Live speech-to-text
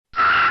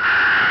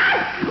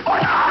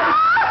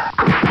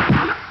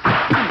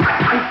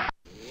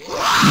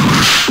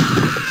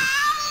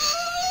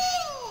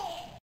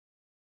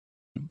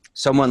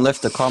someone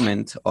left a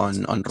comment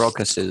on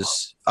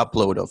Rokas's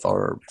upload of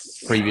our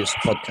previous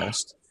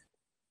podcast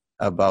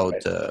about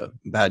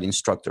bad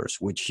instructors,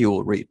 which he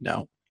will read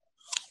now.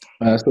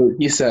 So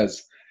he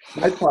says,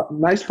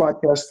 nice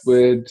podcast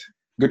with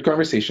good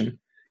conversation.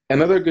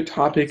 Another good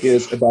topic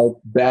is about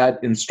bad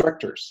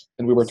instructors.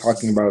 And we were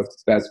talking about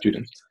bad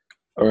students,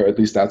 or at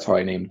least that's how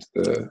I named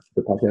the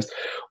podcast.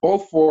 All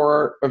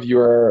four of you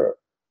are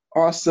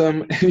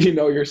awesome. You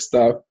know your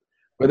stuff,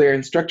 but they're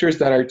instructors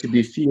that are to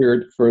be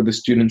feared for the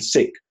student's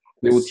sake.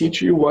 They will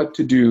teach you what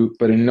to do,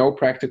 but in no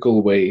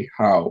practical way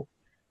how.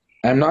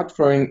 I'm not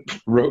throwing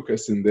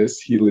Rokas in this.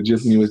 He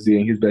legitimately was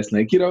doing his best in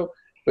Aikido.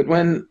 But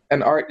when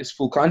an art is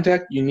full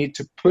contact, you need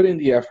to put in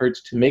the effort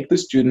to make the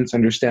students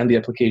understand the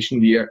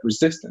application via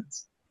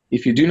resistance.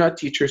 If you do not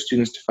teach your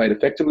students to fight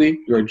effectively,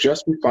 you are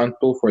just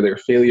responsible for their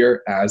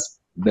failure as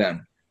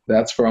them.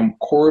 That's from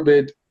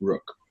Corbid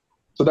Rook.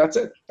 So that's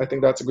it. I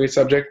think that's a great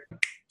subject.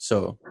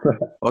 So,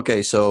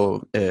 okay,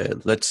 so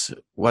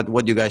what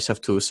do you guys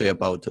have to say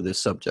about this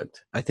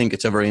subject? I think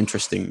it's a very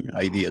interesting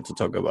idea to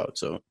talk about.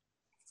 So,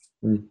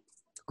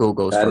 go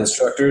bad first.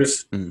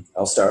 Instructors.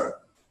 I'll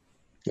start.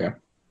 Yeah.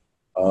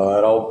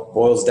 It all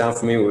boils down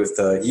for me with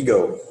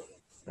ego.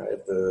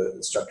 Right? The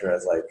instructor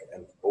has like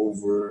an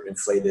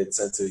overinflated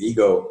sense of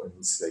ego.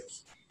 It's like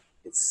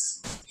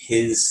it's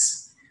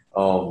his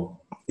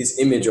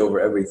image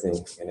over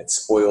everything, and it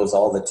spoils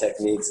all the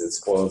techniques. It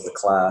spoils the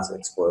class.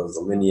 It spoils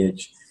the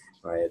lineage.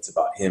 Right? It's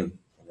about him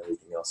and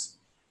everything else.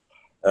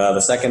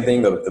 The second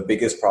thing, the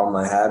biggest problem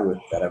I had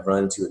that I've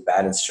run into with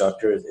bad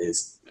instructors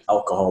is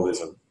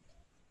alcoholism.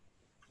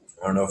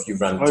 I don't know if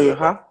you've run into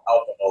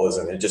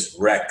alcoholism. It just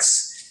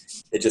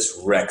wrecks. It just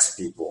wrecks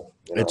people.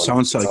 You know? It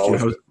sounds like you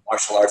have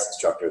martial arts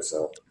instructors.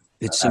 So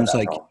it seems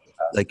like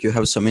you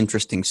have some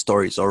interesting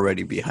stories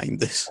already behind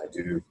this.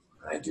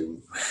 I do.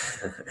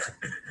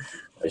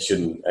 I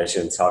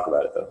shouldn't talk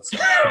about it though. So.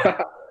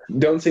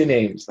 Don't say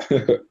names.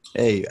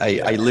 Hey,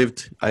 I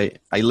lived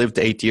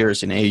 8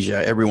 years in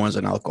Asia. Everyone's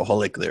an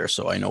alcoholic there,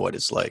 so I know what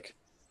it's like.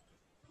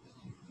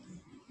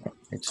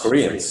 It's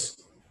Koreans,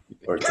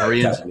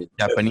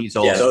 Japanese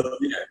yeah,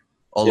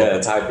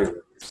 also. Thai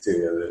people too.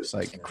 Yeah, it's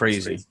like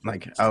crazy.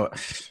 Like I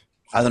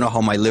don't know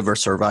how my liver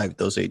survived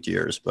those 8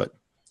 years, but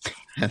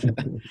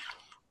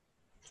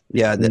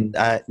yeah.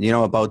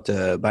 About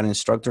bad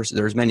instructors.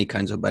 There's many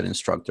kinds of bad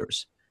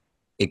instructors.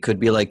 It could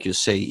be like you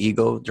say,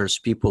 ego. There's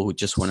people who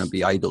just want to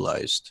be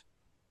idolized,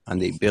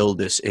 and they build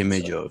this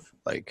image of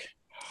like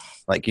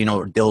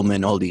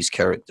Dillman, all these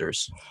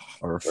characters,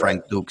 or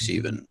Frank Dukes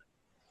even.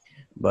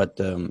 But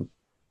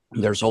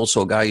there's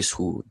also guys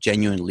who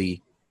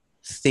genuinely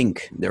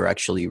think they're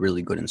actually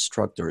really good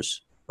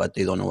instructors, but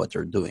they don't know what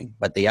they're doing.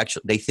 But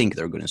they think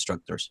they're good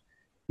instructors,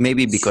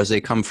 maybe because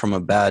they come from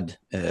a bad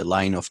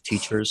line of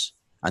teachers,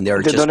 and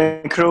they're just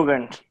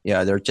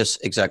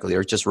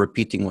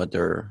repeating what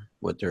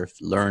they've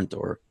learned,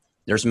 or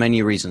there's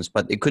many reasons.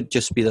 But it could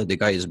just be that the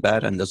guy is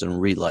bad and doesn't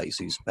realize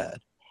he's bad.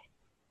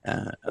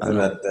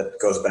 That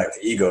goes back to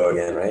ego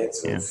again, right?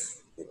 So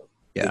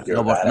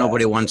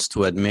nobody wants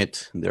to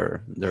admit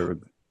they're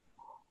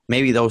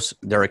maybe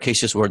there are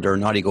cases where they're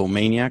not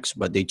egomaniacs,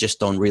 but they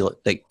just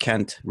they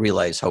can't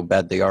realize how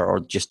bad they are, or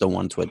just don't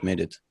want to admit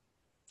it.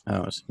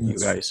 You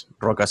guys,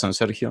 Rokas and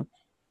Sergio.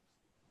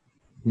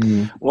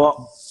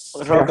 Well,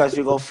 Rokas,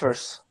 you go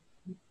first.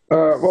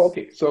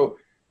 Okay. So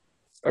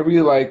I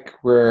really like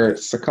where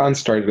Sakan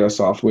started us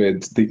off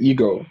with the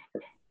ego,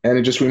 and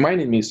it just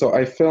reminded me. So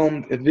I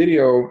filmed a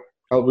video.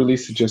 I'll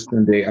release it just in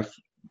a day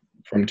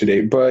from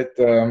today, but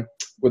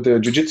with the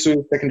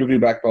Jiu-Jitsu second degree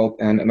black belt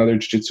and another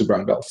Jiu-Jitsu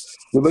brown belt.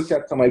 We looked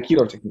at some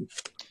Aikido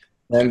techniques,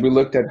 and we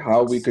looked at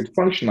how we could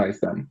functionize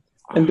them.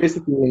 And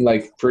basically in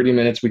like 30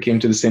 minutes, we came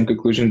to the same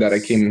conclusion that I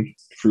came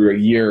through a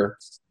year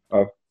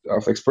of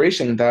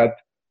exploration, that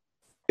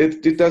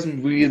it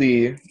doesn't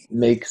really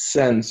make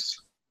sense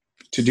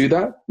to do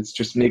that. It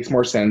just makes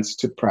more sense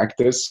to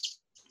practice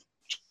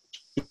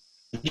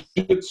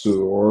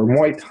Jiu-Jitsu or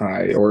Muay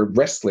Thai or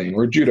wrestling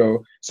or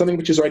Judo, something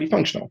which is already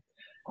functional.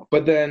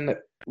 But then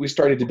we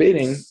started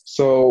debating,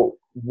 so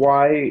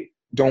why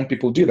don't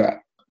people do that?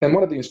 And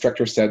one of the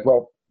instructors said,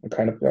 well,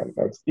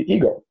 that's the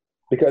ego.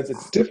 Because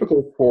it's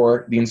difficult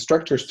for the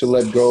instructors to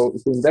let go.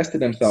 If they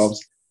invested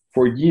themselves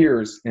for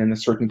years in a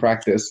certain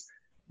practice,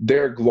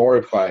 they're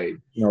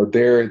glorified,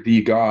 they're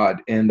the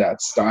god in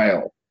that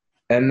style.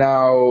 And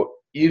now,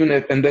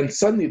 and then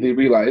suddenly they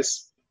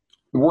realize,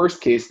 the worst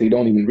case, they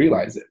don't even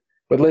realize it.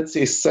 But let's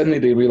say suddenly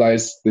they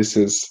realize this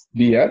is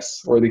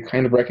BS, or they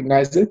kind of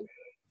recognize it.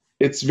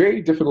 It's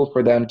very difficult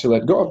for them to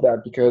let go of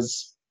that,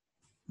 because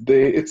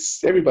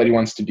everybody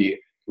wants to be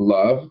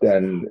loved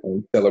and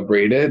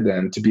celebrated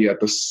and to be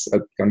at the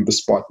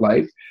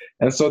spotlight.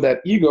 And so that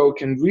ego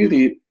can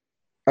really,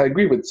 I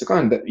agree with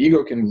Sakan, that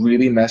ego can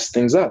really mess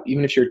things up.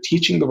 Even if you're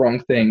teaching the wrong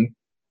thing,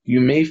 you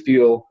may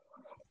feel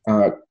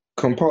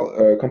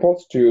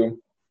compelled to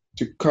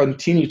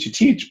continue to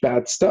teach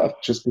bad stuff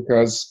just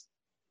because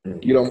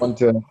you don't want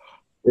to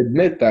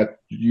admit that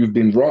you've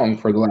been wrong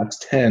for the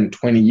last 10,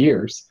 20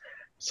 years.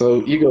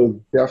 So ego is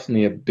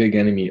definitely a big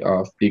enemy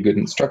of a good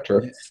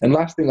instructor. And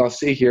last thing I'll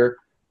say here,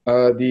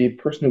 the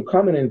person who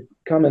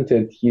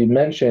commented, he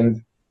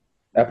mentioned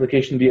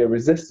application via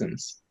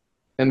resistance.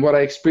 And what I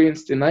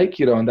experienced in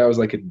Aikido, and that was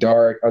like a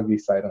dark, ugly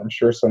side. I'm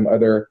sure some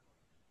other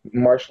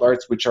martial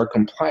arts which are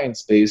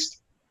compliance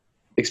based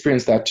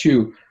experience that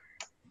too.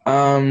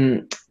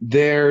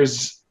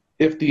 There's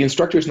if the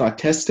instructor is not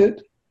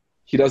tested,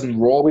 he doesn't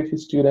roll with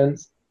his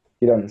students,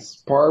 he doesn't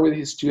spar with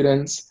his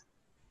students,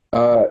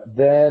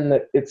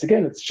 then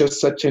it's just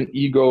such an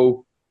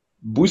ego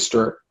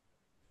booster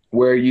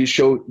where you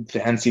show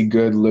fancy,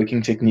 good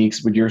looking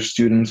techniques with your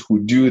students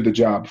who do the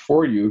job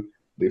for you.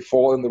 They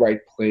fall in the right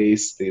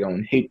place. They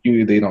don't hate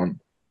you. They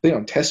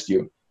don't test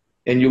you,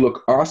 and you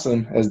look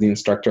awesome as the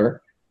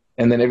instructor.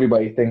 And then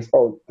everybody thinks,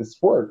 "Oh, this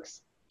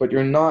works," but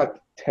you're not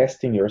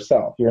testing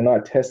yourself. You're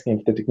not testing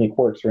if the technique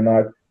works. You're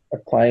not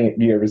applying it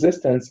via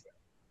resistance.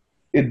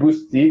 It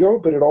boosts the ego,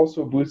 but it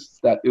also boosts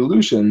that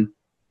illusion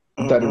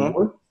that it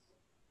works.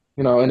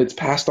 And it's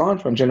passed on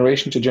from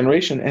generation to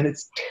generation, and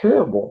it's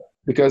terrible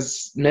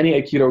because many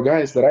Aikido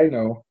guys that I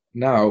know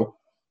now,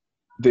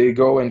 they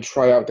go and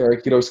try out their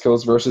Aikido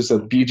skills versus a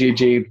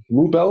BJJ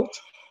blue belt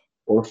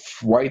or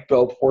white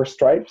belt 4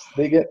 stripes.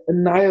 They get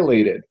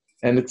annihilated,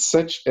 and it's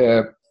a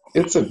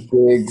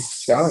big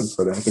challenge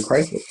for them. It's a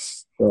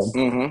crisis. So,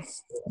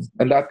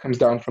 and that comes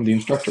down from the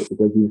instructor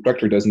because the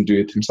instructor doesn't do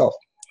it himself.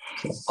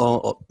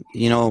 So.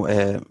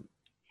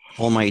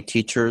 All my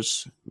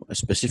teachers,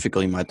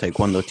 specifically my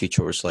Taekwondo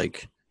teacher, was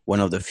like one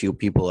of the few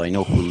people I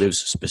know who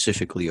lives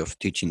specifically of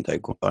teaching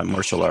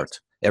martial art.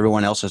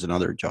 Everyone else has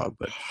another job,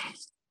 but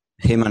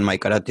him and my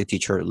karate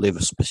teacher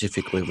live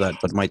specifically of that.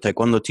 But my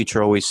Taekwondo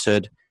teacher always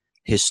said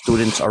his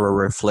students are a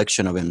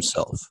reflection of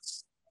himself.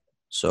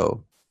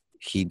 So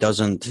he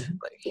doesn't,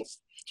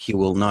 he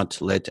will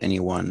not let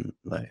anyone,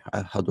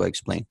 how do I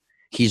explain?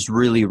 He's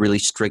really, really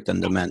strict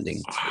and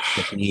demanding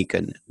technique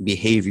and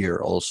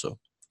behavior also.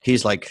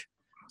 He's like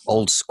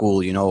old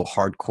school,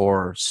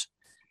 hardcore.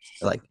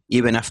 Like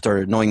even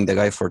after knowing the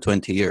guy for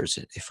 20 years,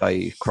 if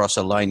I cross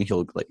a line,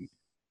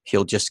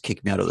 he'll just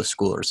kick me out of the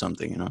school or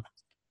something,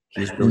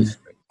 He's really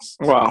strict.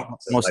 Wow.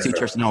 Most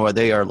teachers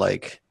nowadays are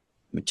like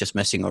just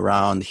messing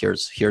around.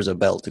 Here's a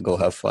belt to go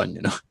have fun,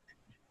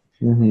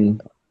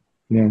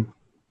 Yeah.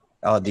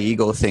 The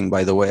ego thing,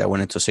 by the way, I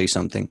wanted to say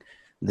something.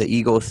 The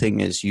ego thing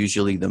is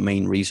usually the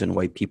main reason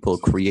why people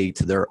create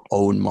their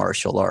own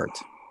martial art,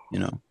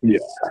 Yeah,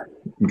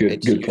 good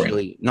It's point.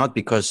 usually not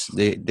because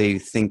they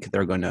think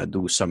they're going to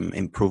do some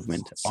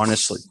improvement.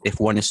 Honestly, if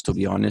one is to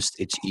be honest,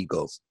 it's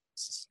ego.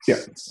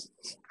 Yeah,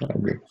 I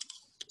agree.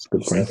 It's a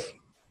good point.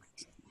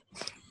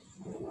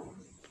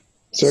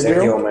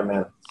 Sergio, my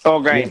man.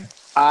 Okay. Yeah.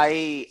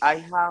 I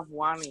have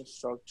one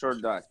instructor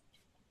that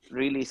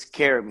really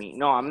scared me.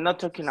 No, I'm not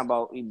talking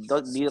about it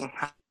didn't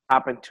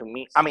happen to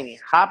me. I mean,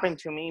 it happened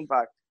to me,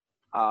 but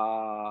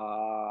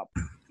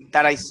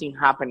that I seen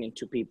happening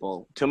to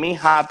people. To me,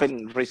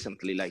 happened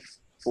recently, like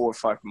 4 or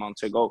 5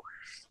 months ago.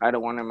 I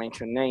don't want to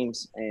mention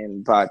names,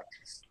 but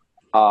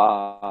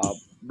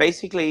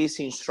basically, it's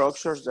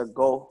instructors that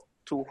go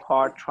too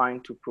hard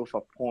trying to prove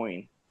a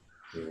point.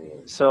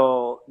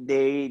 So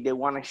they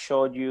want to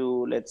show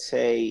you, let's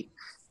say,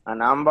 a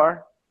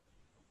number,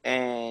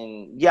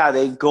 and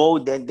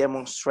they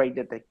demonstrate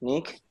the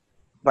technique,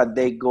 but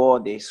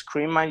they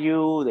scream at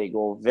you, they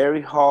go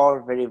very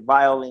hard, very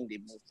violent, they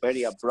move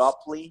very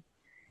abruptly,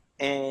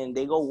 and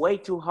they go way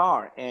too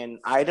hard. And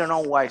I don't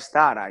know why it's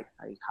that. I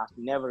have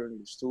never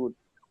understood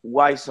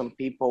why some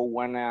people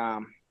want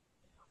to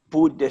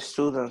put the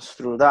students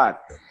through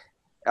that.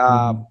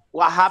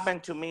 What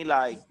happened to me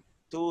like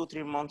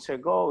 2-3 months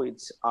ago,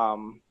 it's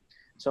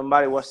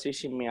somebody was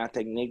teaching me a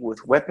technique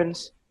with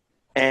weapons,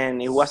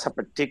 and it was a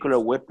particular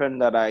weapon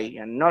that I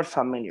am not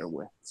familiar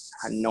with.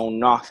 I know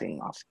nothing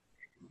of.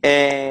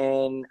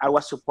 And I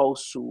was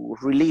supposed to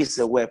release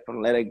the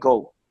weapon, let it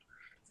go.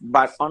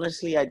 But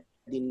honestly, I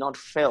did not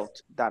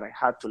felt that I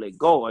had to let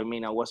go. I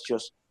mean, I was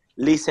just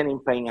listening,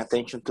 paying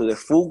attention to the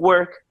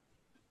footwork,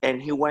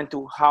 and he went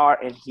too hard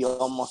and he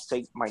almost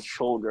took my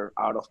shoulder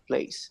out of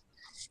place.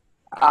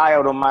 I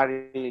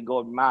automatically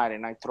got mad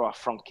and I throw a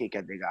front kick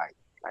at the guy,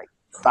 like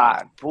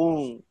that,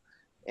 boom.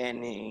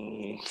 And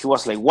he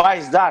was like, "Why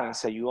is that?" And I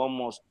said, "You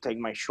almost take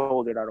my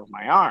shoulder out of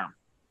my arm.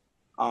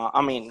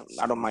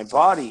 Out of my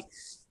body.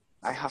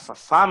 I have a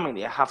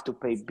family. I have to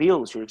pay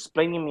bills. You're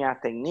explaining me a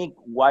technique.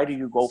 Why do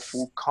you go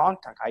full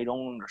contact? I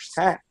don't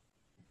understand."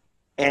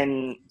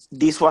 And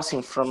this was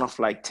in front of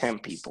like 10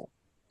 people.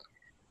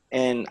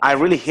 And I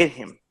really hit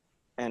him.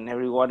 And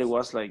everybody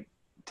was like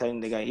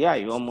telling the guy, "Yeah,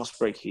 you almost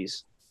break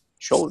his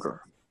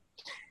shoulder."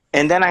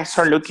 And then I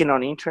started looking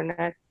on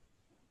internet,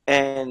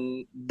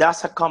 and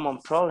that's a common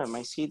problem.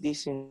 I see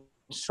this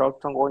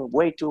instructor going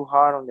way too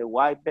hard on the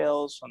white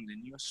belts, on the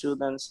new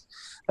students,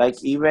 like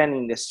even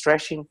in the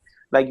stretching.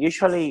 Like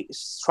usually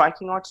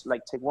striking arts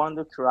like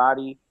Taekwondo,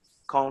 karate,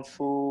 Kung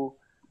Fu.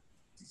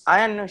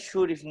 I am not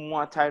sure if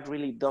Muay Thai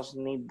really does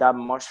need that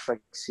much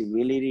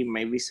flexibility.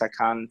 Maybe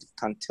Sakan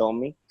can tell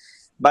me.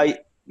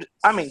 But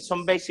I mean,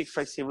 some basic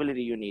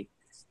flexibility you need.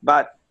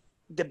 But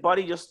the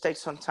body just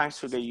takes some time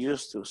to get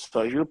used to.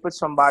 So you put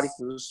somebody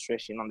to do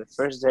stretching on the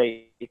first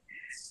day,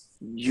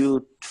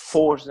 you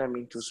force them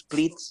into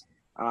splits,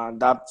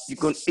 that you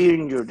could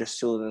injure the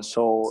students.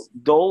 So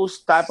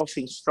those type of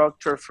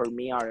instructors for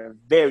me are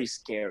very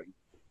scary,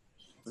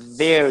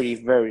 very,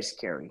 very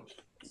scary.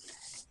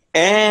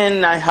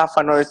 And I have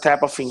another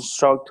type of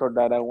instructor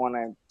that I want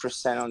to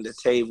present on the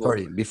table.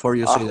 Sorry, before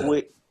you say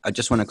that, I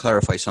just want to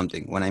clarify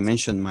something. When I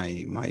mentioned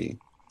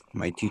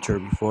my teacher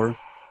before,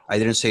 I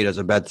didn't say it as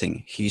a bad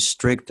thing. He's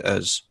strict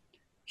as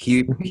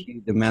he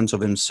demands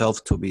of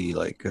himself to be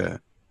like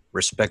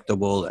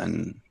respectable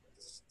and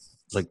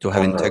like to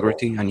have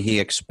integrity, and he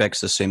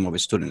expects the same of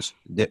his students.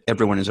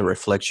 Everyone is a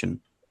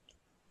reflection.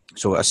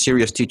 So a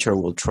serious teacher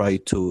will try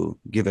to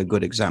give a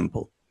good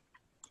example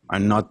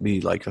and not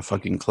be like a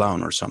fucking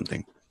clown or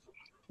something.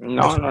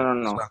 No. That's what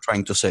I'm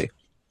trying to say.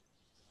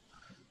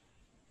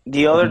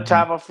 The other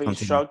type of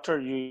instructor,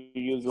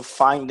 you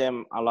find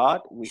them a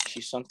lot, which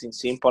is something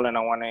simple, and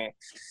I want to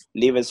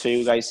leave it so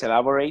you guys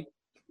elaborate,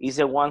 is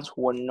the ones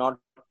who are not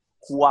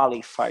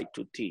qualified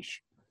to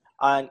teach.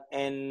 And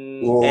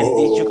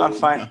this you can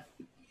find.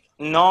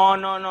 No.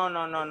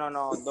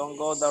 Don't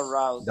go that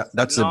route.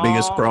 That's the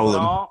biggest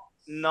problem.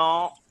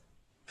 No,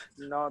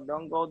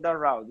 don't go that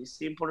route. It's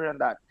simpler than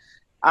that.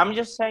 I'm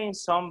just saying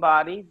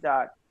somebody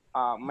that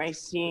may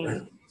see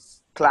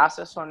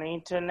classes on the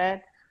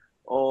internet,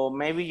 or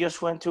maybe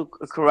just went to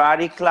a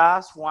karate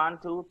class, 1,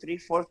 2, 3,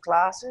 4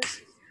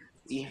 classes.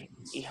 He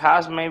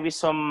has maybe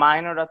some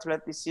minor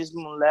athleticism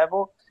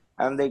level,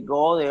 and they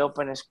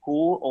open a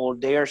school, or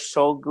they are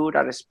so good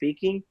at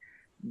speaking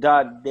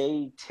that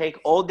they take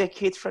all the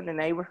kids from the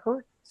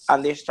neighborhood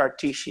and they start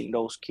teaching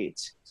those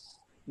kids.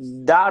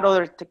 That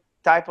other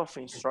type of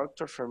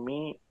instructor for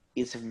me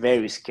is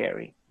very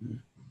scary.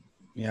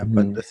 Yeah,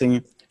 but the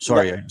thing,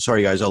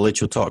 sorry guys, I'll let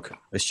you talk.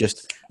 It's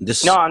just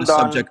this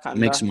subject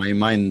makes my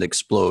mind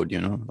explode,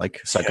 like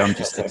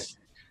psychometrist.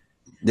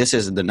 This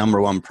is the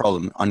number one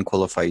problem,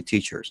 unqualified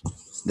teachers.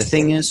 The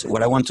thing is,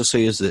 what I want to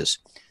say is this: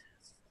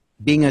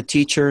 being a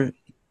teacher,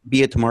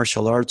 be it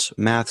martial arts,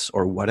 maths,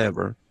 or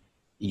whatever,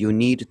 you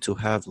need to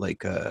have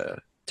like a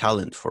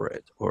talent for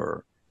it,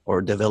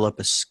 or develop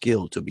a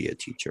skill to be a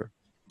teacher.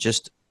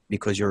 Just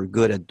because you're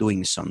good at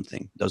doing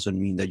something doesn't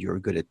mean that you're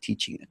good at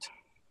teaching it.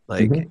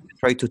 Like,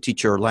 try to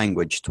teach your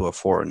language to a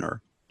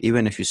foreigner.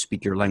 Even if you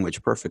speak your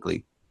language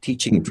perfectly,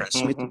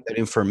 transmitting that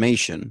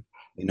information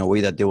in a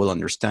way that they will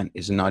understand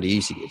is not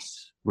easy.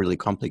 It's really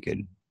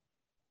complicated.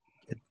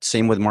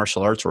 Same with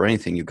martial arts or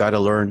anything. You got to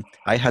learn.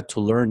 I had to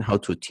learn how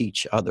to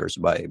teach others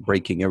by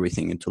breaking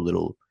everything into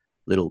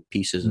little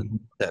pieces and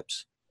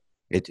steps.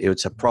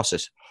 It's a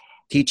process.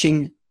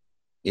 Teaching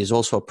is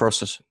also a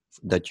process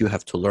that you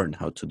have to learn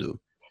how to do.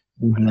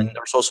 And then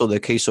there's also the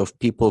case of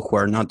people who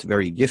are not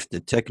very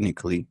gifted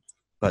technically,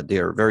 but they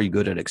are very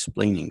good at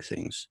explaining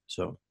things.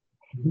 So,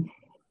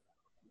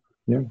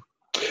 yeah.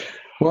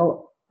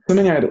 Well,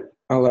 something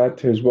I'll add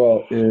to as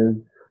well is,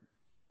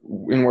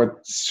 in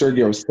what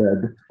Sergio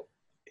said,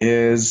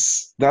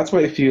 is that's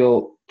why I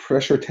feel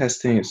pressure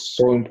testing is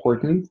so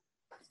important,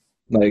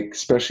 like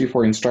especially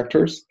for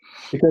instructors,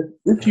 because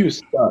if you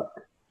suck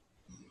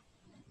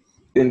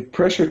in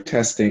pressure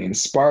testing and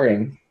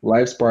sparring,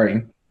 live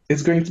sparring,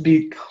 it's going to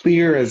be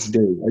clear as day.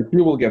 Like,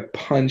 you will get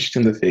punched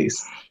in the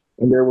face,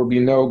 and there will be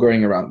no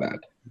going around that.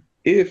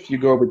 If you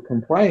go with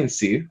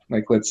compliancy,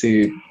 like let's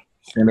say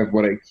kind of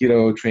what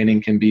Aikido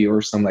training can be,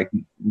 or some like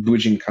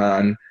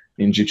Bujinkan,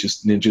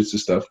 ninjutsu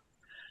stuff,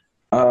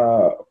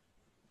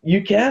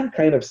 you can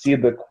kind of see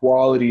the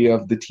quality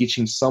of the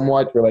teaching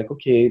somewhat. You're like,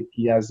 okay,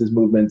 he has his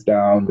movements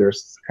down,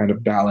 there's kind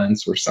of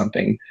balance or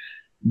something.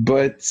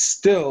 But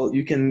still,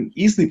 you can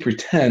easily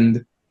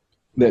pretend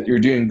that you're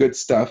doing good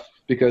stuff,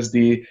 because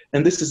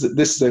this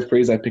is a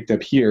phrase I picked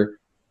up here,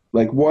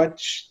 like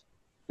watch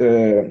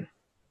the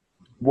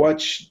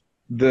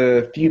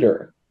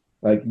feeder,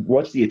 like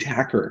watch the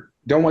attacker.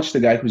 Don't watch the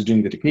guy who's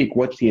doing the technique.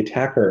 Watch the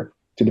attacker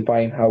to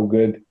define how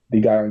good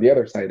the guy on the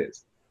other side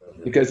is.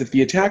 Because if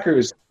the attacker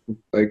is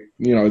like,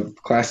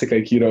 classic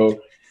Aikido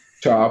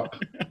chop,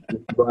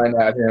 run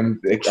at him,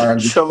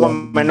 arms.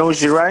 Shogun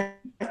Menuji, right?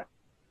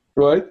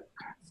 What?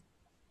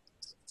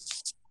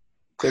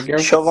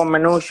 Shogun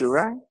Menuji,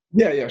 right?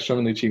 Yeah,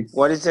 Shogun Menuji.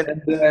 What is the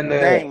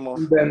name of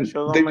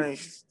Shogun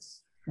Menuji?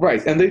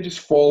 Right, and they just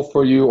fall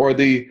for you, or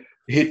they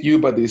hit you,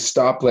 but they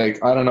stop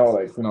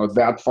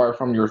that far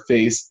from your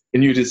face,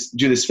 and you just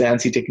do this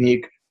fancy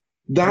technique.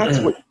 That's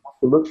what you have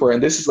to look for,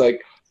 and this is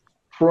like,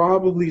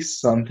 probably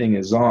something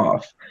is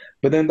off.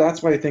 But then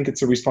that's why I think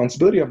it's a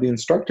responsibility of the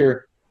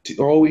instructor to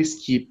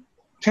always keep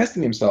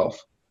testing himself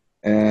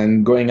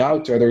and going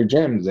out to other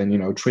gyms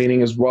and,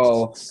 training as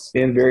well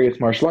in various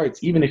martial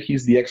arts, even if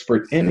he's the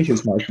expert in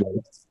his martial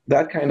arts.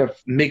 That kind of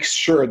makes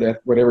sure that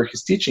whatever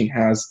he's teaching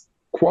has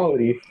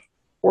quality,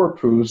 or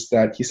proves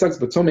that he sucks.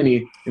 But so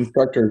many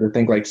instructors, I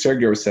think, like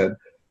Sergio said,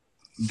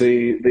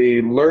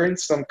 they learn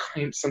some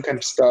kind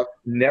of stuff,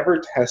 never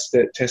test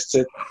it,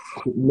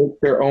 make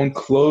their own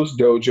closed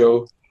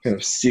dojo, kind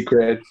of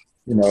secret,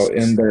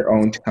 in their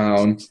own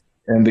town,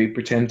 and they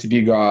pretend to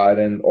be God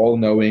and all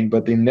knowing,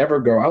 but they never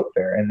go out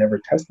there and never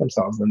test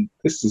themselves. And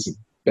this is a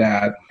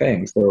bad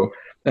thing. So,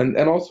 and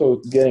also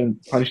getting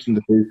punched in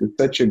the face is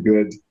such a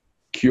good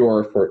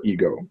cure for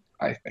ego,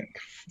 I think.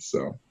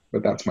 So,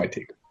 but that's my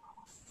take.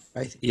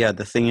 Yeah,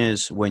 the thing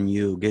is, when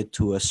you get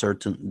to a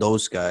certain,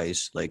 those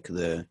guys, like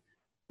the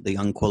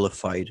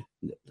unqualified,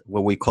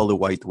 what we call the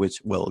white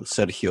wizard, well,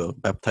 Sergio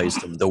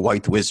baptized them, the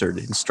white wizard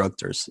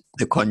instructors,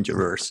 the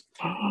conjurers.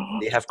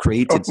 They have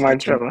created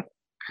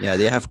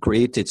they have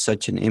created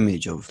such an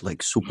image of like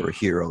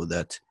superhero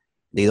that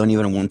they don't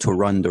even want to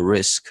run the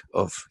risk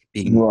of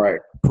being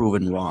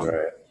proven wrong.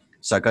 Right.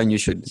 Sakan, you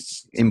should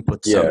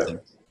input something.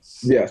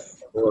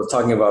 Yes. Well,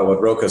 talking about what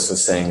Rokas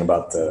was saying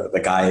about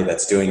the guy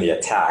that's doing the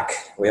attack,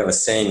 we have a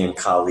saying in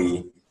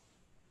Kali,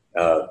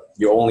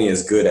 you're only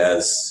as good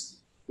as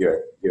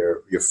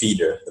your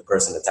feeder, the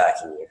person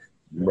attacking you.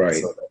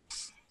 Right.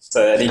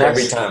 So I think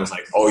every time it's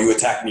like, oh, you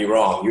attacked me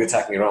wrong. You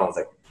attacked me wrong. It's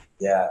like,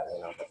 yeah,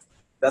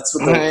 that's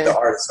what the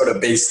art is sort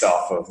of based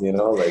off of, give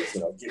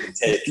and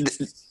take.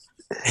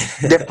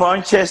 The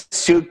punches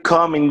should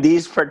come in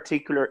this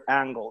particular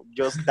angle,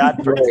 just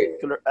that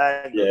particular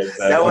angle. Yeah,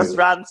 exactly. That was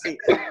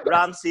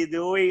Ramsey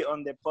Dewey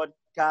on the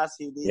podcast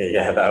he did.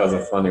 Yeah, that was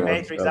a funny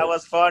Matrix. one. That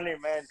was funny,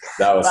 man.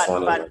 That was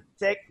funny.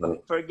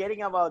 But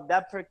forgetting about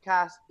that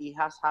podcast, it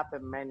has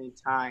happened many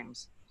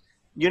times.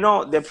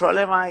 The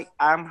problem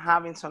I'm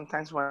having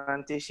sometimes when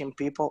I'm teaching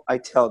people, I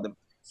tell them,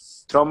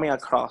 throw me a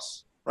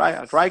cross, right?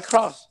 A right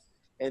cross.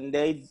 And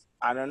they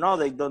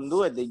don't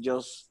do it. They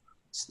just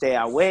stay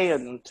away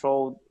and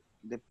throw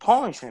the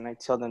punch. And I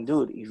tell them,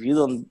 dude, if you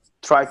don't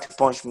try to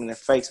punch me in the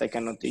face, I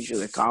cannot teach you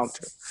the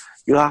counter.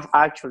 You have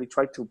actually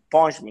tried to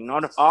punch me,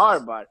 not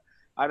hard, but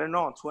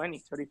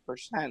 20,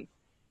 30%.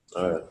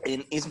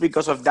 And it's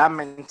because of that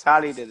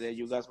mentality that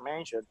you guys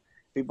mentioned.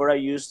 People are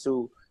used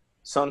to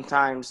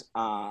sometimes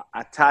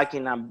attack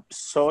in a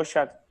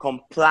social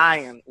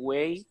compliant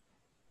way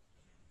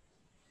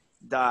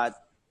that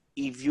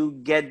if you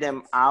get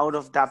them out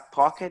of that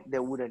pocket, they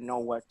wouldn't know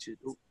what to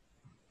do.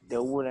 They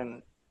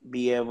wouldn't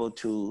be able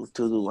to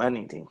do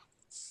anything.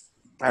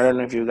 I don't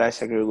know if you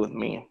guys agree with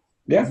me.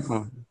 Yeah.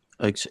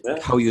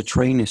 How you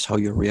train is how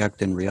you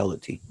react in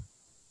reality.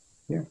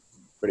 Yeah.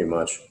 Pretty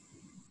much.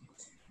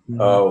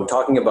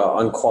 Talking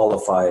about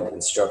unqualified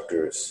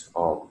instructors,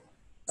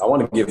 I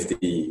want to give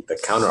the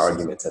counter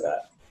argument to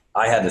that.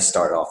 I had to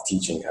start off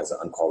teaching as an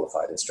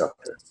unqualified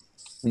instructor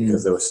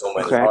because there were so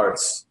many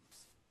arts,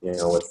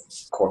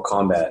 with Core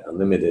Combat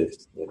Unlimited,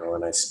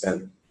 and I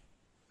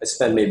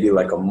spent maybe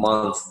like a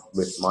month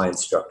with my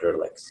instructor,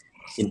 like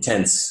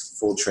intense,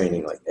 full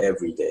training, like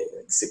every day,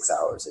 like 6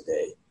 hours a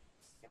day.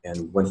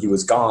 And when he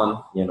was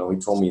gone, he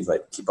told me,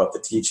 like, keep up the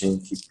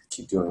teaching,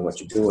 keep doing what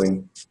you're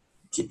doing,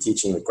 keep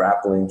teaching the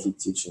grappling, keep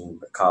teaching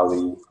the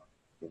Kali,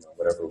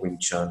 whatever, Wing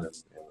Chun, and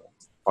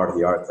part of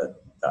the art that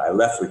I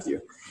left with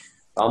you.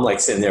 I'm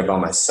like sitting there by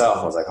myself.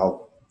 I was like,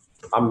 oh,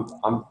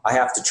 I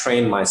have to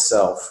train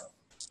myself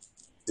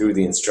through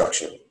the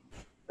instruction.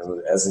 And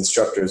as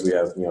instructors, we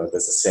have,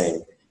 there's a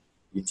saying,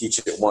 you teach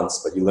it once,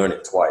 but you learn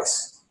it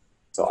twice.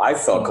 So I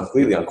felt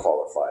completely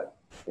unqualified.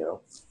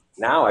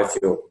 Now I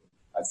feel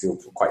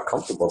quite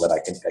comfortable that I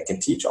can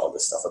teach all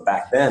this stuff. But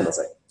back then I was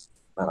like,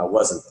 man, I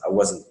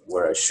wasn't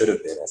where I should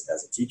have been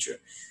as a teacher.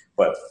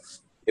 But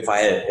if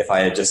I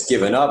had just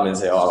given up and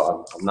say,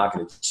 oh, I'm not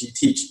going to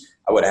teach,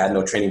 I would have had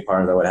no training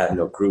partners. I would have had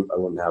no group. I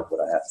wouldn't have what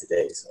I have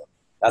today. So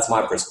that's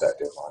my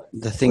perspective on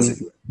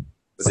it.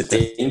 Was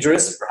it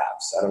dangerous?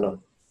 Perhaps. I don't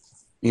know.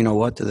 You know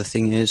what? The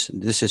thing is,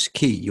 this is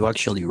key. You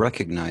actually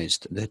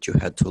recognized that you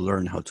had to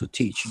learn how to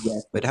teach.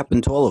 Yes. It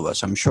happened to all of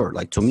us, I'm sure.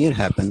 Like to me, it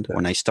happened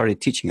when I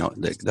started teaching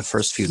the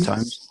first few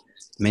times.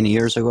 Many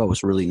years ago, I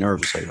was really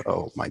nervous. Like,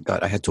 oh my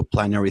God, I had to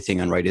plan everything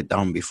and write it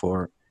down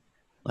before.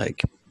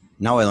 Like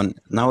now I don't.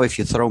 Now if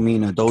you throw me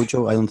in a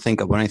dojo, I don't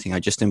think of anything. I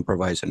just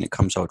improvise and it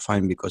comes out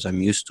fine because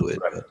I'm used to it.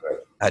 Right.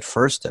 At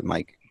first,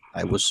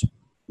 I was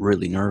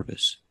really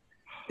nervous.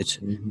 It's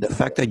the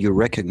fact that you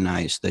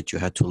recognize that you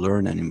had to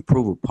learn and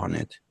improve upon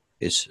it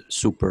is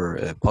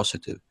super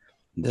positive.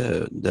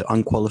 The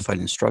unqualified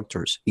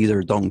instructors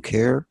either don't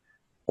care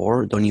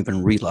or don't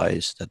even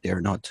realize that they're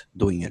not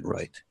doing it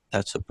right.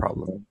 That's the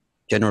problem.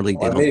 Generally,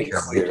 they don't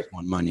care. They just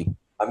want money.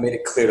 I made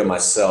it clear to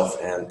myself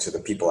and to the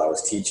people I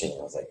was teaching.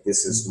 I was like,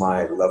 this is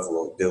my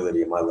level of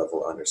ability, my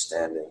level of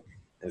understanding,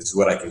 and this is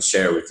what I can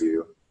share with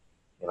you.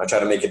 And I try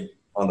to make it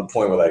on the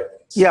point where, like,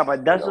 yeah,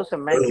 but that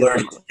doesn't make we're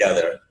learning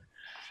together.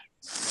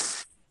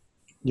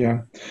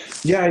 Yeah.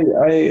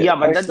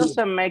 But that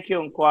doesn't make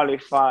you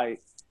unqualified.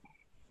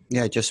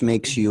 Yeah, it just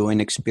makes you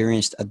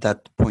inexperienced at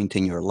that point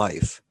in your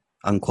life.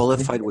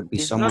 Unqualified would be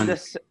someone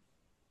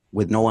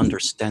with no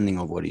understanding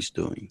of what he's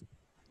doing.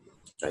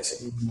 I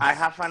see. I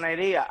have an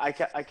idea. I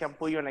can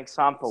put you an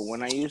example.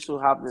 When I used to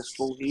have the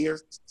school here,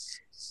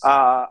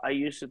 I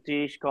used to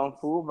teach Kung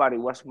Fu, but it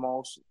was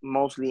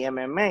mostly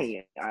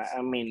MMA.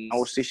 I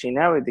was teaching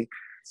everything.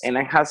 And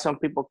I had some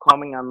people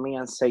coming at me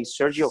and say,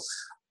 Sergio,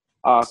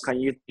 can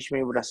you teach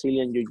me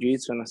Brazilian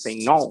Jiu-Jitsu? And I say,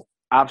 no,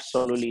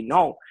 absolutely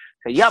no.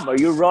 Say, yeah, but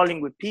you're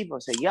rolling with people.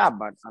 Say, yeah,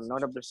 but I'm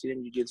not a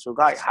Brazilian Jiu-Jitsu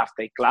guy. I have to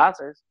take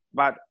classes,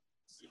 but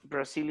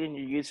Brazilian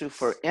Jiu-Jitsu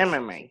for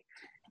MMA.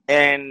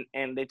 And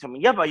they told me,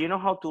 yeah, but you know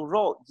how to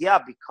roll. Yeah,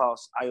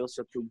 because I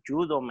also took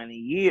judo many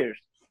years,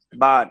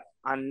 but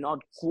I'm not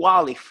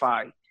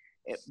qualified.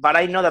 But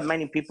I know that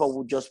many people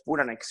would just put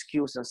an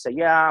excuse and say,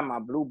 yeah, I'm a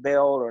blue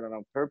belt or I'm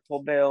a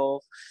purple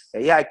belt.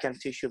 Yeah, I can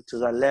teach you to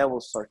that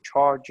level, start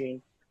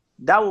charging.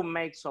 That would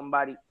make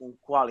somebody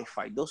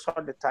unqualified. Those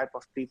are the type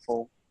of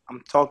people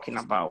I'm talking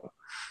about.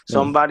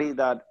 Somebody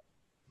that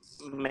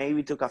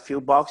maybe took a few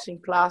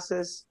boxing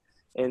classes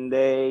and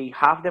they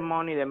have the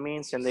money, the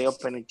means, and they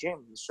open a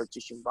gym and start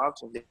teaching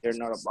boxing. They're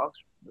not a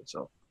boxer.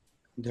 So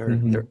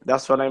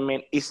that's what I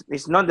mean.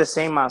 It's not the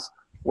same as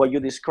what you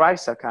described,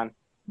 Sakan.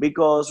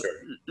 Because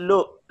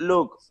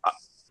look,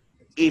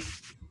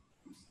 if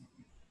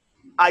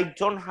I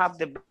don't have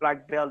the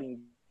black belt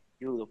in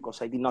judo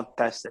because I did not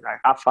test it.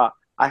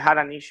 I had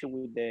an issue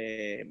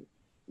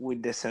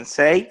with the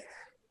sensei,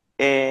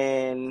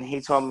 and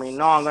he told me,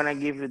 no, I'm gonna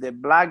give you the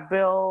black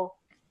belt.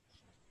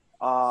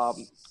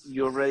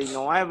 You already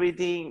know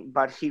everything,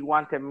 but he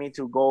wanted me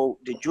to go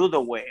the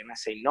judo way, and I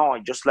say no, I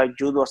just like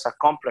judo as a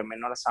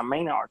complement, not as a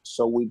main art.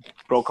 So we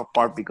broke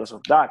apart because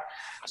of that.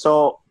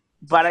 So,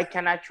 but I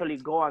can actually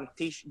go and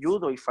teach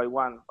judo if I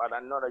want, but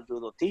I'm not a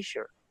judo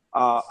teacher.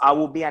 I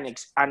will be an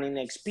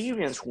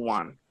inexperienced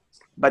one,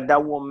 but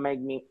that will make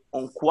me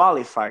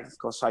unqualified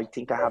because I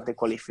think I have the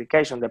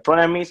qualification. The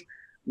problem is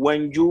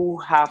when you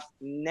have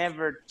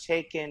never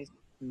taken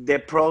the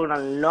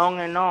program long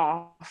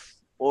enough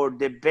or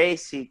the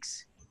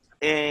basics,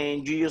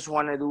 and you just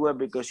want to do it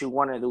because you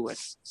want to do it.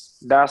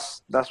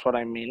 That's what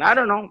I mean. I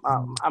don't know.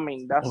 I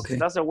mean,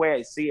 that's the way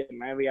I see it.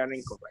 Maybe I'm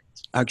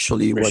incorrect.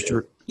 Actually,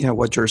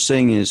 what you're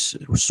saying is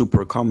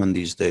super common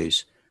these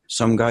days.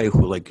 Some guy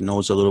who like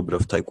knows a little bit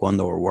of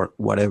Taekwondo or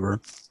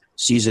whatever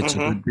sees it's a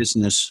good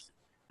business,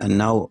 and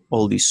now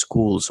all these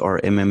schools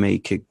are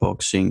MMA,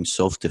 kickboxing,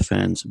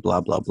 self-defense,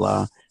 blah blah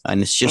blah,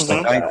 and it's just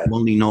a guy who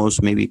only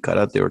knows maybe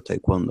karate or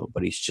Taekwondo,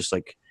 but he's just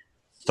like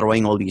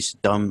throwing all these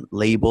dumb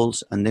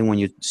labels, and then when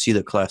you see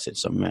the class,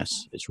 it's a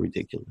mess. It's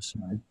ridiculous,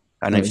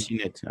 and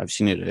I've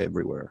seen it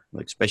everywhere,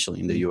 like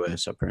especially in the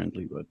U.S.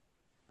 apparently. But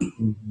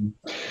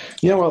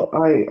yeah, well,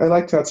 I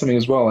like to add something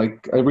as well.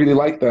 Like I really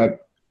like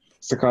that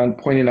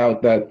Sakan pointing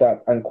out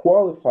that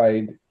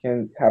unqualified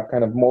can have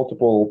kind of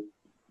multiple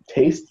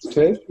tastes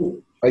to it.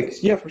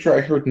 Like, yeah, for sure.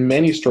 I heard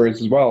many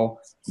stories as well.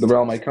 The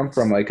realm I come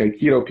from, like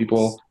Aikido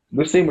people,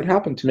 the same would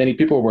happen to many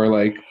people where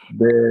like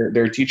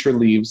their teacher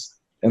leaves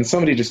and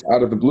somebody just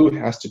out of the blue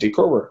has to take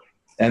over.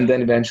 And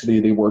then eventually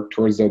they work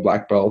towards their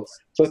black belt.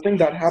 So I think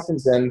that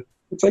happens then.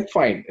 It's like,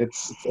 fine. I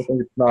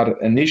think it's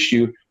not an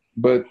issue.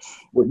 But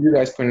what you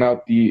guys pointed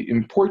out, the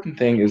important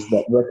thing is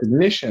that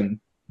recognition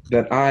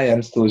that I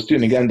am still a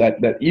student. Again,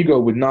 that ego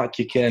would not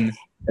kick in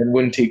and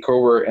wouldn't take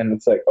over. And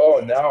it's like,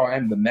 oh, now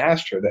I'm the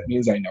master. That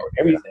means I know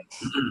everything.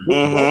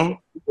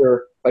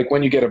 Like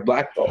when you get a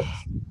black belt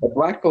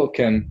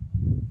can,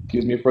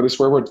 excuse me for the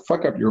swear word,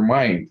 fuck up your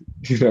mind.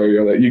 You know,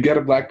 you get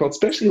a black belt,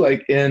 especially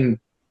like in,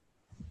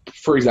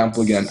 for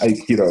example, again,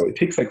 Aikido. It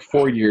takes like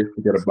 4 years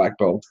to get a black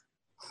belt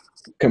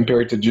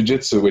compared to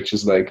Jiu-Jitsu, which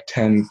is like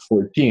 10,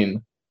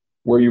 14,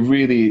 where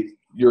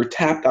you're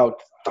tapped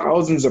out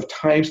thousands of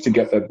times to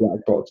get that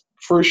black belt.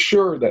 For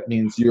sure, that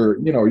means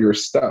you're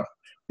stuff.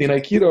 In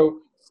Aikido,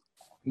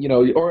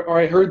 or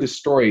I heard this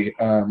story.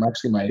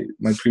 Actually,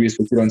 my previous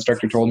Aikido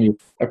instructor told me.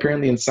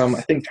 Apparently, in some,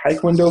 I think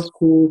Taekwondo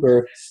schools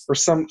or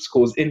some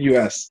schools in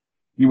U.S.,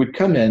 you would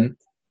come in,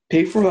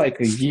 pay for like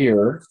a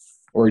year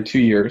or 2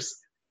 years.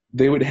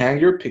 They would hang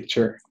your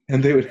picture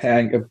and they would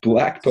hang a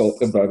black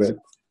belt above it,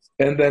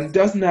 and then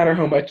doesn't matter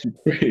how much you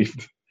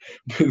trained,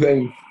 but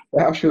then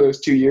after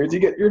those 2 years, you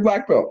get your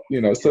black belt.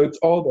 So it's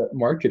all that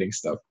marketing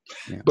stuff.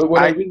 Yeah. But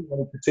what I really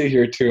wanted to say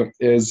here too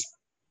is.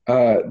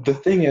 The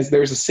thing is,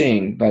 there's a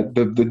saying that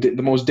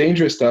the most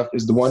dangerous stuff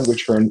is the one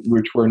which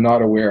we're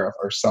not aware of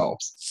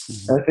ourselves.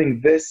 Mm-hmm. And I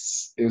think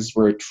this is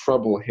where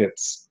trouble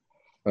hits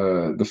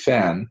the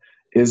fan.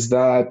 Is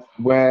that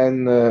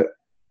when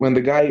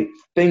the guy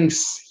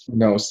thinks he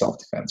knows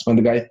self-defense, when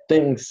the guy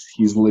thinks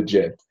he's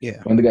legit,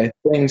 when the guy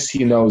thinks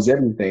he knows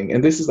everything,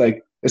 and this is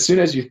like, as soon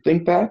as you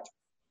think that,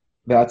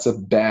 that's a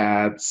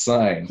bad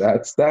sign.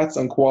 That's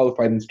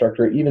unqualified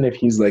instructor, even if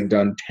he's like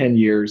done 10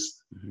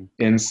 years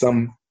in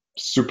some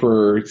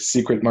super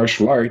secret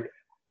martial art.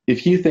 If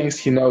he thinks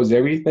he knows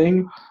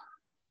everything,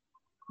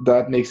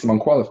 that makes him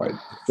unqualified.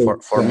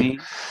 For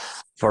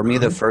me,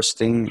 the first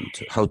thing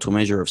how to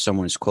measure if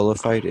someone is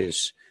qualified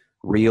is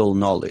real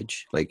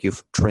knowledge. Like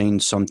you've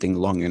trained something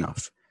long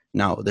enough.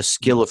 Now, the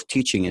skill of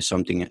teaching is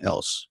something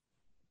else.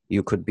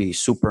 You could be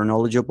super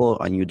knowledgeable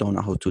and you don't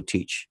know how to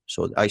teach.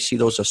 So I see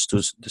those as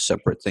two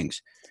separate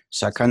things.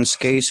 Sakan's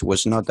case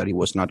was not that he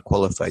was not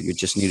qualified. You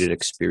just needed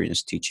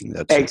experience teaching.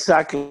 That's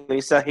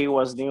exactly. So he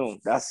was new.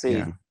 That's it.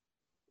 Yeah.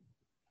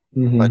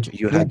 Mm-hmm. But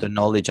you had the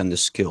knowledge and the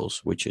skills,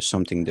 which is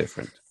something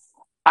different.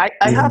 I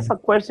have a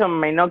question,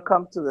 may not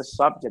come to the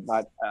subject,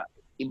 but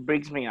it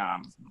brings me a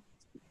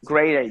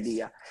great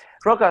idea.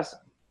 Rocas,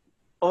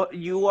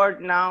 you are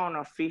now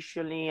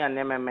officially an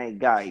MMA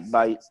guy,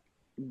 but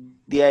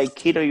the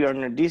Aikido, you're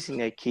introducing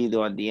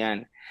Aikido at the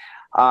end.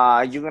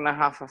 You're gonna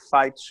have a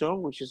fight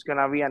soon, which is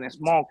gonna be a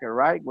smoker,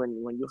 right?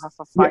 When you have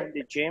a fight in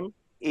the gym,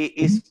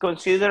 it's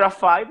considered a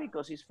fight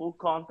because it's full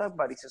contact,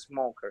 but it's a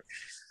smoker.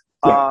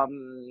 Yeah.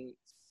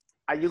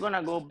 Are you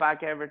gonna go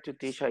back ever to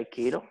teach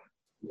Aikido?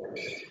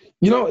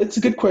 It's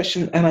a good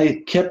question, and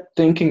I kept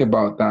thinking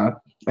about that.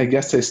 I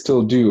guess I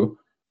still do.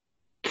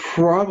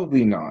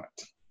 Probably not.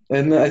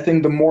 And I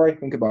think the more I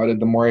think about it,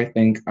 the more I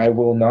think I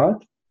will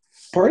not.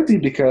 Partly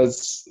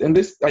because, and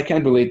this I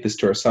can't relate this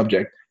to our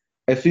subject,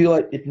 I feel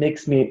like it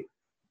makes me,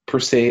 per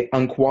se,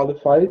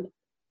 unqualified.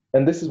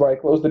 And this is why I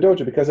closed the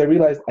dojo, because I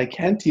realized I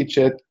can teach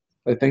it.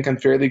 I think I'm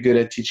fairly good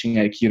at teaching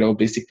Aikido,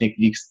 basic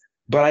techniques,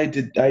 but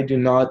I do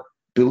not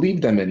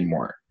believe them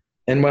anymore.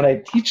 And when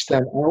I teach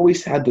them, I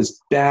always had this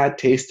bad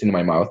taste in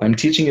my mouth. I'm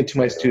teaching it to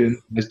my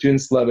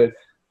students love it,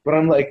 but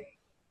I'm like,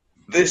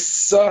 this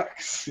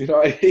sucks.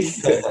 I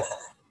hate it.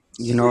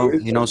 You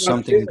know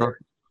something.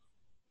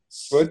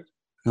 What?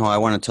 No, I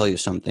want to tell you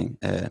something.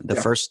 The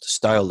first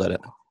style that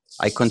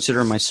I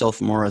consider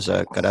myself more as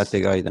a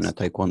karate guy than a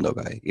taekwondo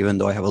guy, even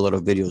though I have a lot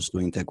of videos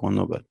doing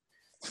taekwondo. But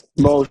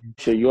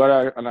bullshit, you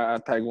are a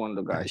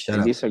taekwondo guy.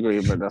 I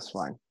disagree, but that's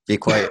fine. Be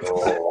quiet.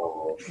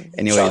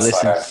 Anyway,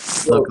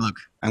 listen. Look.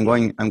 I'm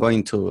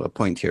going to a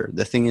point here.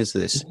 The thing is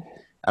this: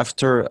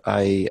 after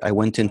I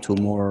went into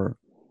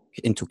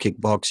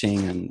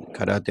kickboxing and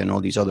karate and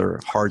all these other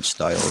hard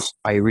styles,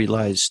 I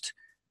realized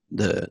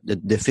the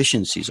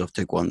deficiencies of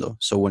taekwondo.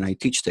 So when I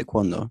teach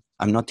taekwondo,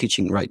 I'm not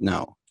teaching right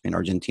now in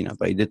Argentina,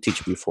 but I did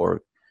teach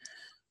before.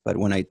 But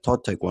when I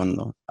taught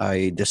taekwondo,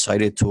 I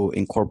decided to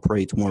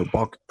incorporate more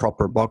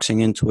proper boxing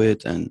into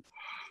it and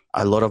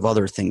a lot of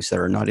other things that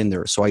are not in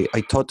there. So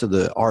I taught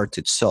the art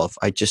itself.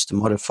 I just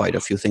modified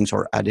a few things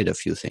or added a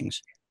few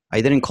things. I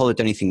didn't call it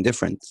anything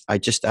different. I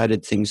just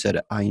added things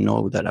that I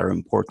know that are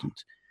important.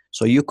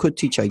 So you could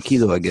teach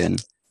Aikido again,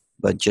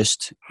 but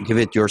just give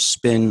it your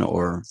spin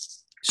or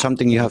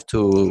something you have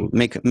to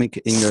make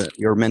in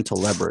your mental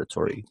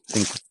laboratory.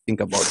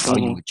 Think about how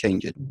you would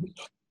change it.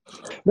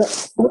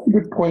 That's a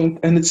good point,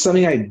 and it's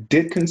something I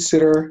did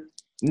consider.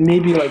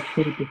 Maybe like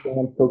 20%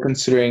 I'm still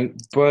considering,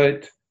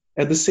 but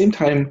at the same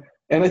time,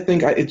 and I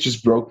think it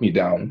just broke me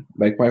down.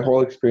 Like my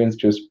whole experience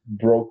just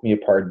broke me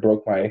apart,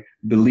 broke my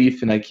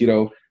belief in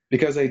Aikido,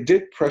 because I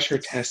did pressure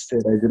test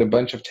it. I did a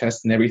bunch of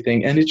tests and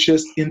everything, and it's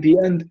just in the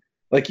end,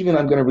 like even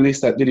I'm going to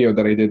release that video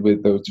that I did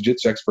with those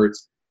jiu-jitsu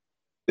experts.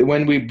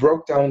 When we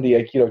broke down the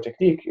Aikido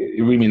technique,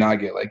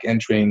 Iriminage, like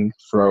entering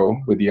throw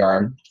with the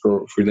arm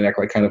for the neck,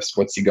 like kind of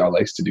what Seagal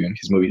likes to do in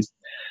his movies.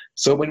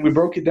 So when we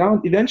broke it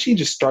down, eventually it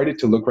just started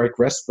to look like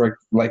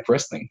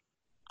wrestling.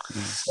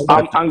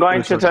 I'm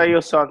going to tell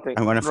you something.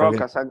 I want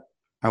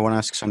to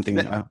ask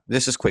something.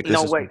 This is quick.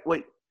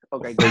 Wait.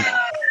 Okay.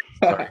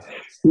 Sorry.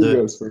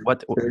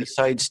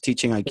 Besides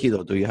teaching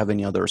Aikido, do you have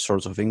any other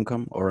source of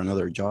income or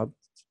another job?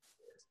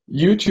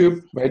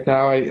 YouTube. Right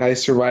now, I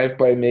survive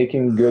by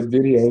making good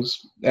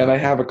videos, and I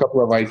have a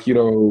couple of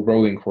Aikido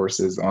rolling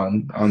courses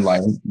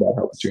online that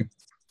help too.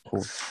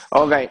 Cool.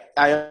 Okay,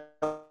 I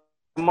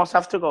must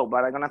have to go,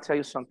 but I'm gonna tell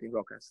you something,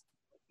 Rocas.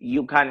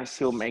 You can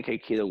still make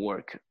Aikido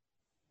work.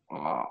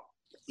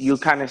 You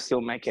can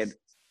still make it.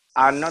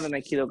 I'm not an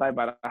Aikido guy,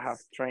 but I have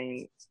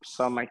trained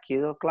some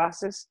Aikido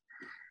classes,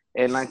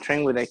 and I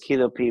train with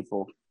Aikido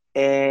people.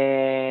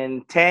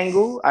 And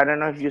Tengu, I don't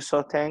know if you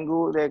saw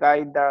Tengu, the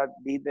guy that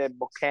did the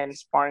Bokken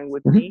sparring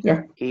with me.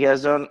 Yeah. He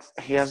has done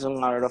a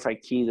lot of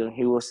Aikido.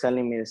 He was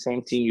telling me the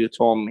same thing you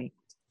told me.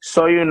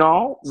 So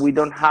we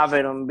don't have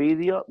it on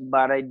video,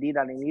 but I did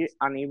an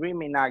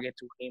Iriminage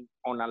to him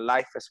on a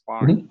live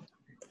sparring.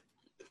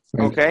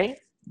 Mm-hmm. Okay,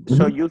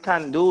 so you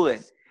can do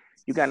it.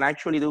 You can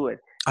actually do it.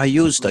 I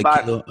used some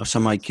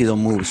Aikido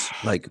moves.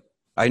 Like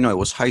I know it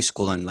was high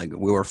school and like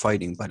we were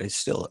fighting, but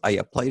I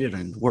applied it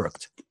and it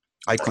worked.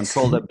 I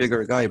controlled a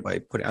bigger guy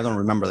by I don't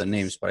remember the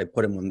names, but I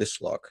put him on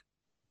this lock.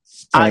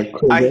 I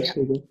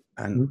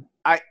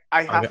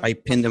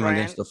pinned him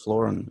against the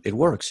floor and it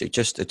works.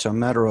 It's a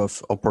matter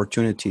of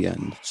opportunity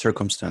and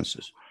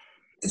circumstances.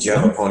 Did you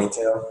have a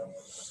ponytail?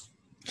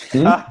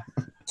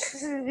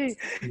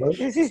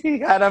 He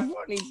had a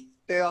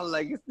ponytail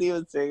like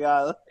Steven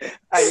Seagal.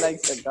 I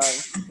like the guy.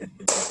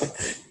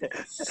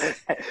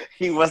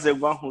 He was the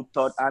one who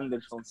taught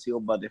Anderson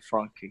Silva the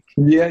front kick.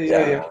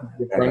 Yeah.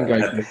 The front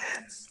guy.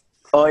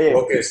 Oh yeah.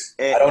 Focus.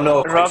 I don't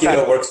know if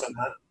Aikido works or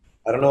not.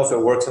 I don't know if it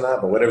works or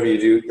not, but whatever you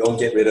do, don't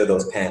get rid of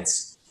those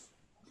pants.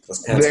 Those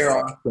pants They're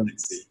awesome.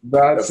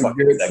 That's a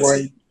good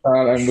point.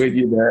 I'm with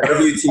you there.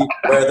 Whatever you teach,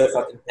 wear the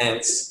fucking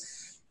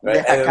pants.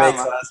 Right? MMA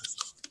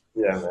classes.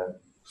 Yeah, man.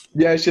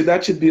 Yeah,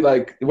 that should be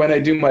like when I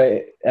do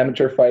my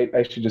amateur fight,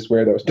 I should just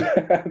wear those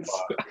pants.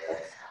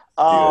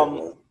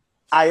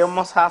 I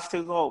almost have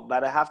to go,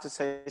 but I have to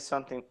say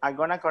something. I'm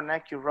gonna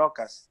connect you,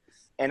 Rocas,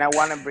 and I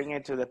want to bring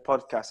it to the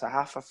podcast. I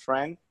have a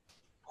friend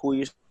who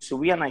used to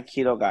be an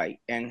Aikido guy,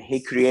 and he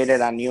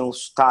created a new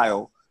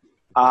style.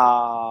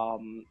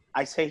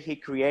 I say he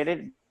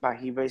created, but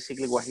he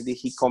basically what he did,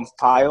 he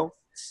compiled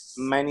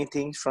many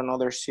things from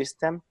other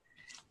system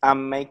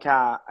and make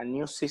a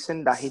new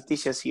system that he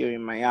teaches here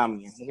in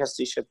Miami. He has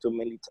teached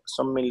to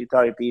some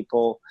military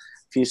people,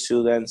 few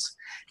students,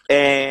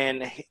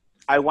 and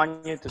I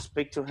want you to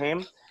speak to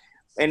him.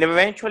 And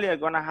eventually, I'm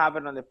gonna have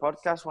it on the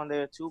podcast one day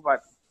or two. But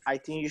I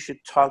think you should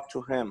talk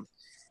to him.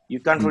 You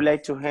can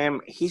relate to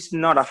him. He's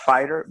not a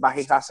fighter, but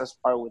he has a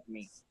spar with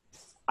me.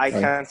 I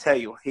can tell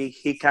you,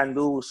 he can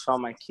do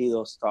some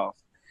Aikido stuff.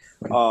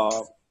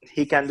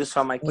 He can do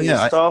some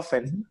Aikido stuff.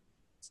 And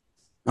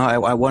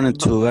I wanted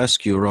to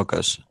ask you,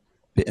 Rokas.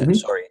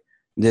 Sorry,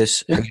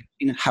 this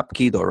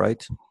Hapkido,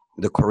 right?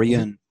 The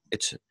Korean.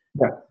 It's.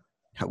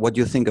 What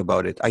do you think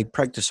about it? I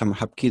practice some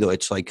Hapkido.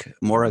 It's like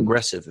more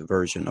aggressive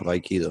version of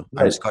Aikido,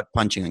 and it's got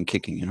punching and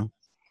kicking. You know.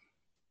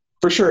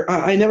 For sure.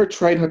 I never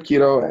tried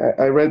Hapkido.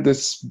 I read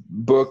this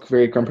book,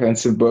 very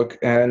comprehensive book,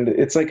 and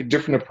it's like a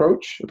different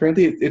approach.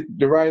 Apparently, it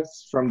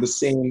derives from the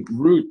same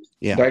root,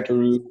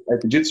 Daito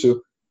Aikijutsu.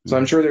 So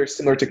I'm sure there are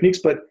similar techniques,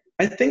 but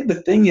I think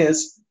the thing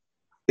is,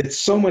 it's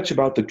so much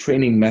about the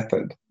training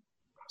method.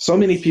 So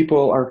many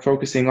people are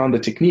focusing on the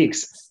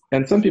techniques,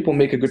 and some people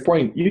make a good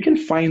point. You can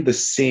find the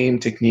same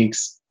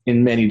techniques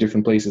in many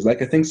different places.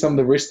 Like I think some of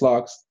the wrist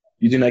locks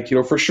you do in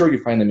Aikido, for sure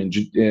you find them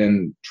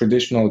in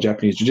traditional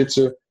Japanese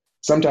Jiu-Jitsu.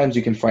 Sometimes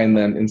you can find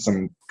them in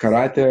some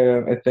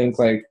karate, I think,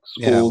 like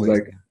schools,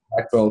 like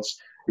black belts.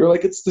 You're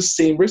like, it's the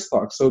same wrist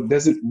lock. So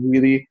does it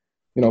really,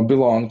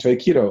 belong to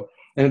Aikido?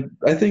 And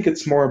I think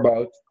it's more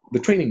about the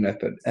training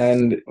method.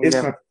 And if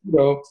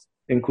Aikido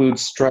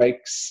includes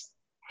strikes,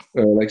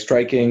 like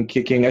striking,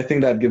 kicking, I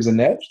think that gives an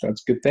edge.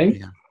 That's a good thing.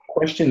 Yeah.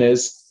 Question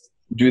is,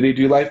 do they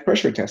do live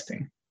pressure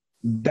testing?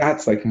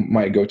 That's like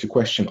my go-to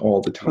question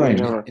all the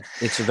time.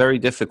 It's very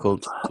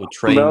difficult to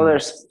train. Well,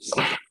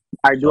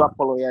 I do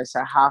apologize.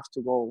 I have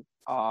to go.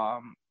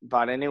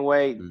 But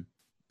anyway,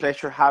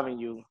 pleasure having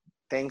you.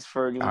 Thanks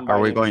for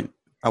inviting me.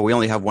 We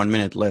only have 1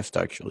 minute left,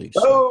 actually.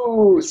 So.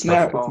 Oh,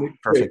 snap.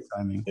 Perfect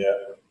timing. Yeah.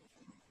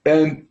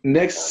 And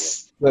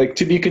next,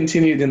 to be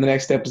continued in the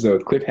next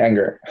episode,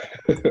 cliffhanger.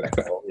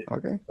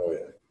 Okay. Oh, yeah.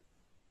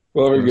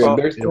 Well, we're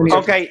good.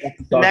 Okay,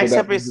 next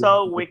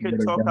episode, we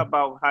could talk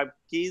about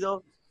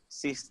Hapkido,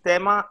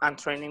 Sistema, and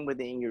training with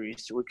the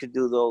injuries. We could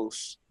do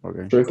those.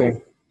 Okay. Sure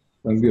thing.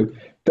 Sounds good.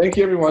 Thank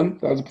you, everyone.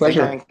 That was a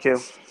pleasure. Thank you.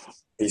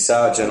 Peace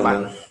out,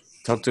 gentlemen. Bye.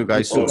 Talk to you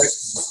guys soon.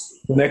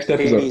 The next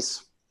episode.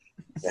 Peace.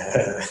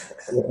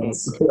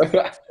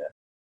 Yeah.